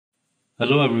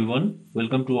Hello everyone,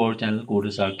 welcome to our channel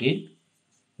Coders Arcade.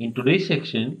 In today's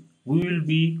section, we will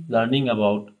be learning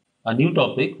about a new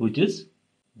topic which is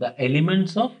the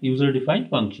elements of user-defined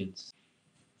functions.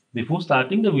 Before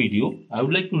starting the video, I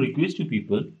would like to request you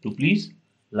people to please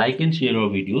like and share our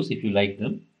videos if you like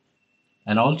them,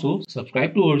 and also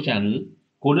subscribe to our channel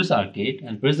Coders Arcade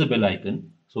and press the bell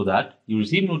icon so that you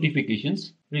receive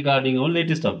notifications regarding our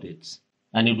latest updates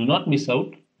and you do not miss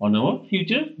out on our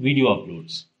future video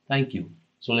uploads. Thank you.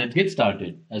 So let's get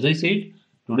started. As I said,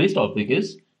 today's topic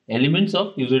is elements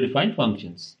of user-defined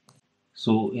functions.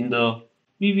 So in the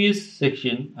previous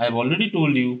section, I have already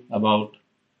told you about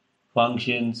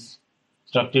functions,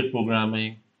 structured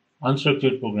programming,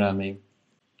 unstructured programming.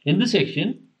 In this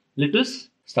section, let us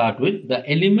start with the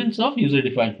elements of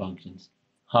user-defined functions.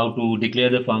 How to declare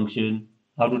the function,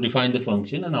 how to define the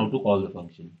function, and how to call the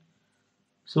function.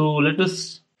 So let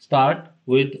us start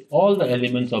with all the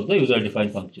elements of the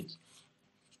user-defined functions.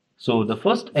 So the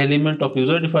first element of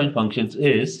user-defined functions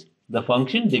is the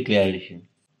function declaration.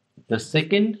 The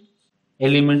second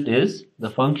element is the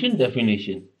function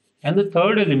definition. And the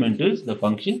third element is the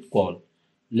function call.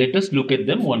 Let us look at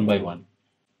them one by one.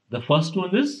 The first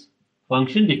one is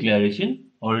function declaration,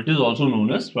 or it is also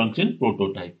known as function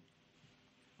prototype.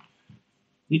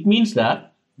 It means that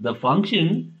the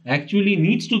function actually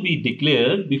needs to be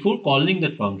declared before calling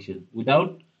that function.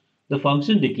 Without the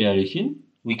function declaration,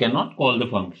 we cannot call the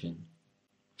function.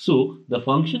 So the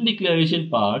function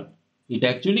declaration part, it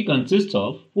actually consists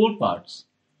of four parts.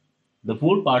 The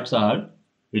four parts are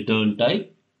return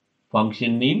type,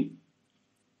 function name,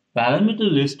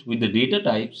 parameter list with the data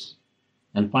types,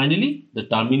 and finally the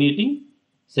terminating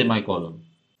semicolon.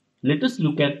 Let us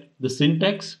look at the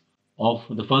syntax of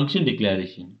the function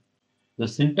declaration. The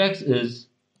syntax is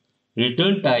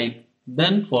return type,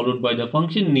 then followed by the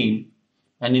function name,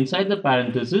 and inside the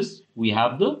parenthesis we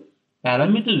have the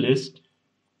parameter list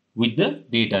with the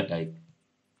data type,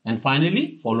 and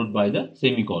finally followed by the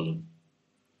semicolon.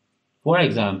 For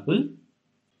example,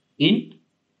 int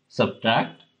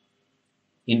subtract,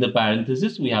 in the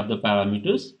parenthesis we have the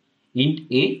parameters int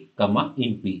a comma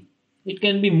int b. It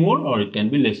can be more or it can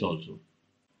be less also.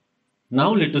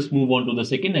 Now let us move on to the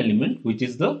second element, which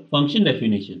is the function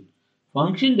definition.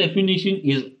 Function definition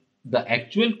is the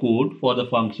actual code for the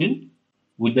function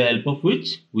with the help of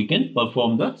which we can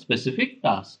perform the specific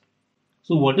task.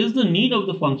 So what is the need of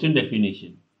the function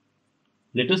definition?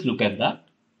 Let us look at that.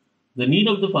 The need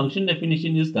of the function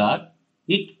definition is that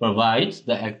it provides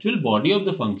the actual body of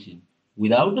the function.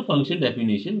 Without the function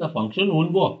definition, the function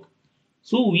won't work.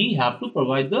 So we have to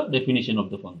provide the definition of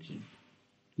the function.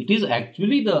 It is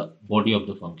actually the body of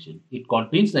the function. It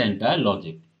contains the entire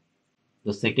logic.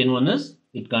 The second one is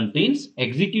it contains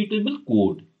executable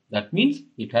code. That means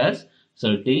it has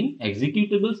certain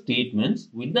executable statements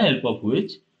with the help of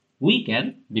which we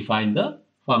can define the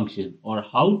function or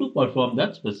how to perform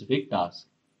that specific task.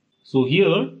 So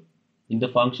here in the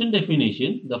function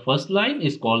definition, the first line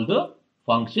is called the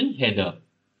function header.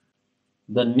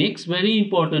 The next very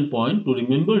important point to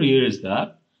remember here is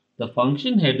that the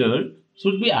function header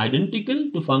should be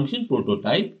identical to function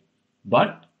prototype,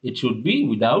 but it should be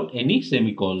without any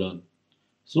semicolon.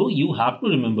 So you have to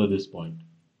remember this point.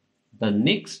 The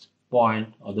next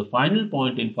point or the final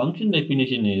point in function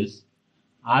definition is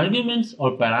arguments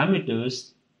or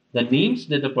parameters, the names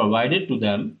that are provided to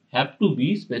them have to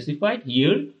be specified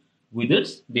here with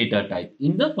its data type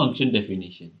in the function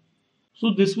definition.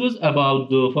 So this was about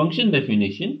the function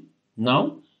definition.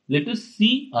 Now let us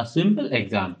see a simple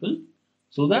example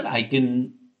so that I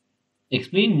can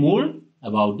explain more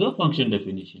about the function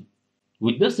definition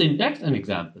with the syntax and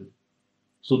example.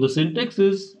 So the syntax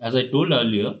is, as I told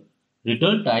earlier,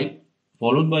 return type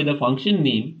followed by the function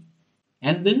name,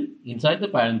 and then inside the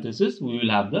parenthesis we will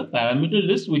have the parameter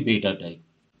list with data type,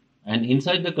 and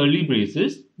inside the curly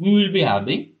braces we will be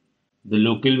having the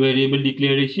local variable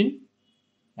declaration,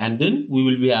 and then we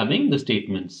will be having the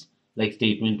statements like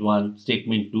statement 1,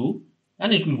 statement 2,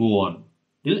 and it will go on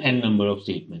till n number of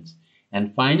statements.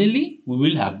 And finally we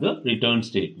will have the return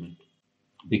statement,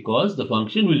 because the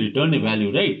function will return a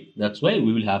value, right? That's why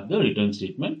we will have the return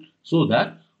statement, so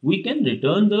that we can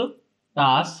return the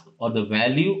task or the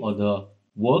value or the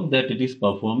work that it is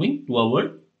performing to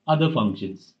our other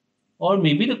functions, or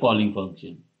maybe the calling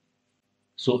function.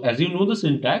 So as you know the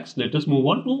syntax, let us move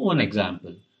on to one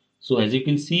example. So as you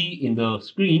can see in the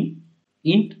screen,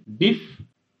 int diff,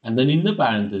 and then in the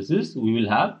parenthesis we will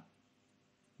have,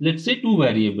 let's say, two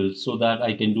variables so that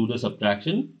I can do the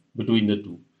subtraction between the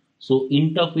two. So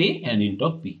int of a and int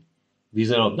of b.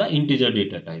 These are of the integer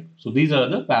data type. So these are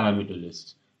the parameter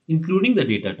lists, including the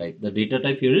data type. The data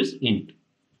type here is int.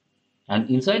 And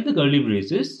inside the curly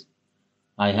braces,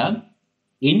 I have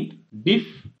int diff,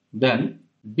 then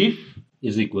diff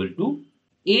is equal to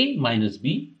a minus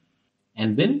b,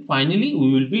 and then finally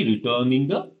we will be returning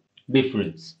the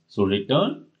difference. So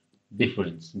return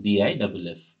difference,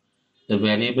 diff. The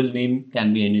variable name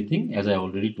can be anything, as I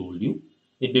already told you.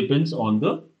 It depends on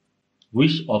the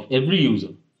wish of every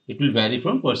user. It will vary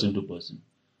from person to person.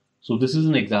 So this is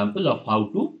an example of how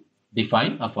to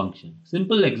define a function.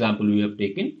 Simple example we have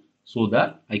taken so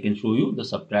that I can show you the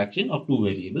subtraction of two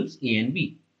variables a and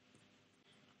b.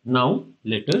 Now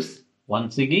let us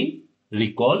once again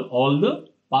recall all the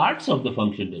parts of the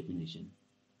function definition.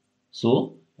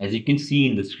 So as you can see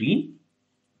in the screen,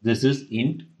 this is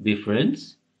int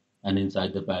difference, and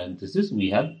inside the parenthesis we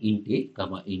have int a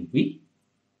comma int b,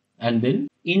 and then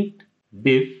int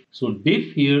diff. So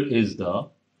diff here is the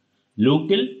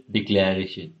local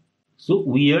declaration. So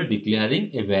we are declaring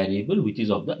a variable which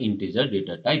is of the integer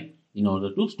data type in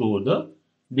order to store the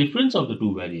difference of the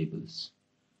two variables.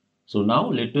 So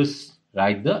now let us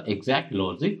write the exact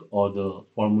logic or the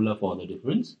formula for the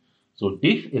difference. So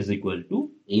diff is equal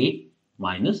to a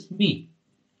minus b.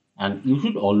 And you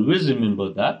should always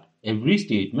remember that every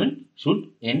statement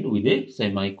should end with a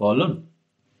semicolon.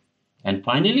 And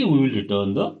finally we will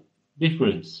return the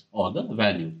difference or the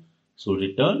value. So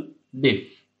return diff.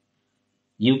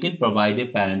 You can provide a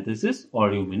parenthesis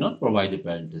or you may not provide a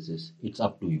parenthesis. It's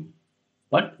up to you.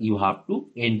 But you have to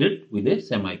end it with a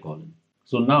semicolon.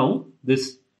 So now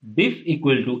this diff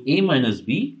equal to a minus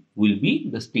b will be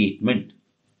the statement.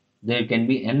 There can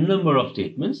be n number of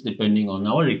statements depending on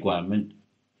our requirement.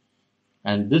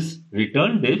 And this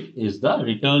return diff is the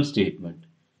return statement.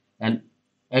 And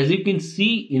as you can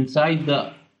see inside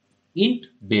the int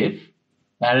diff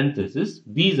parenthesis,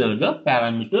 these are the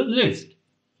parameter list.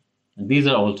 And these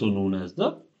are also known as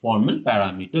the formal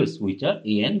parameters, which are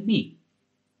a and b.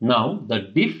 Now the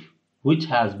diff which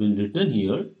has been written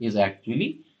here is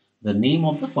actually the name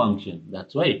of the function.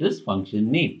 That's why it is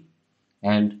function name.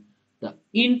 And the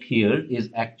int here is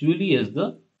actually as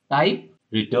the type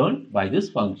returned by this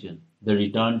function. The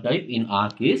return type in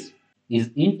our case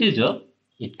is integer.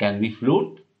 It can be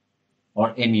float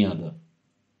or any other.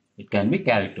 It can be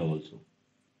character also.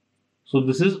 So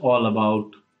this is all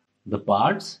about the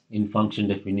parts in function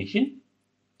definition.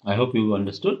 I hope you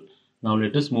understood. Now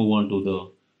let us move on to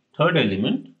the third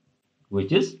element,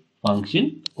 which is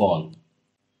function call.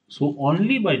 So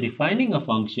only by defining a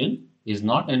function is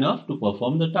not enough to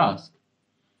perform the task.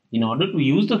 In order to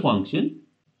use the function,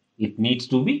 it needs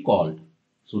to be called.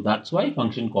 So that's why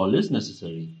function call is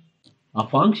necessary. A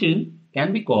function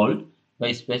can be called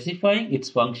by specifying its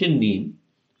function name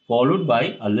followed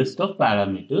by a list of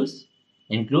parameters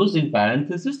enclosed in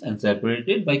parentheses and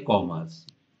separated by commas,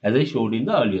 as I showed in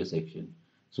the earlier section.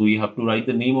 So you have to write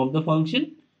the name of the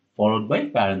function followed by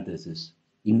parentheses.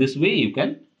 In this way you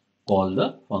can call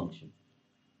the function.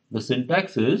 The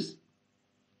syntax is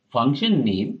function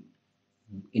name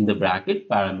in the bracket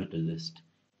parameter list.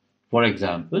 For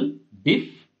example, diff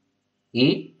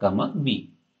a comma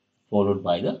b followed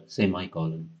by the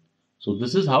semicolon. So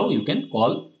this is how you can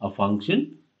call a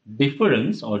function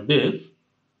difference or diff,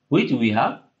 which we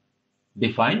have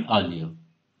defined earlier.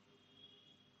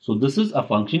 So this is a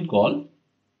function call.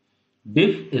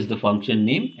 Diff is the function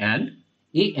name and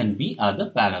a and b are the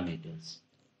parameters.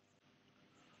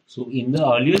 So in the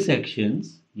earlier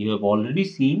sections, you have already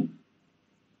seen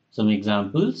some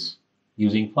examples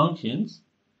using functions.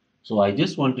 So I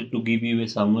just wanted to give you a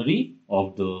summary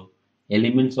of the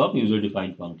elements of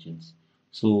user-defined functions.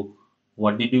 So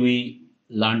what did we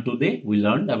learn today? We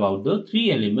learned about the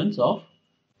three elements of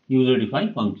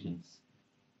user-defined functions.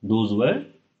 Those were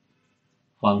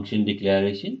function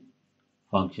declaration,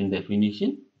 function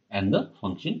definition, and the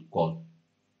function call.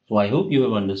 So I hope you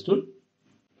have understood.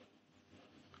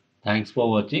 Thanks for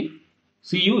watching.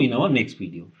 See you in our next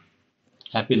video.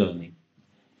 Happy learning.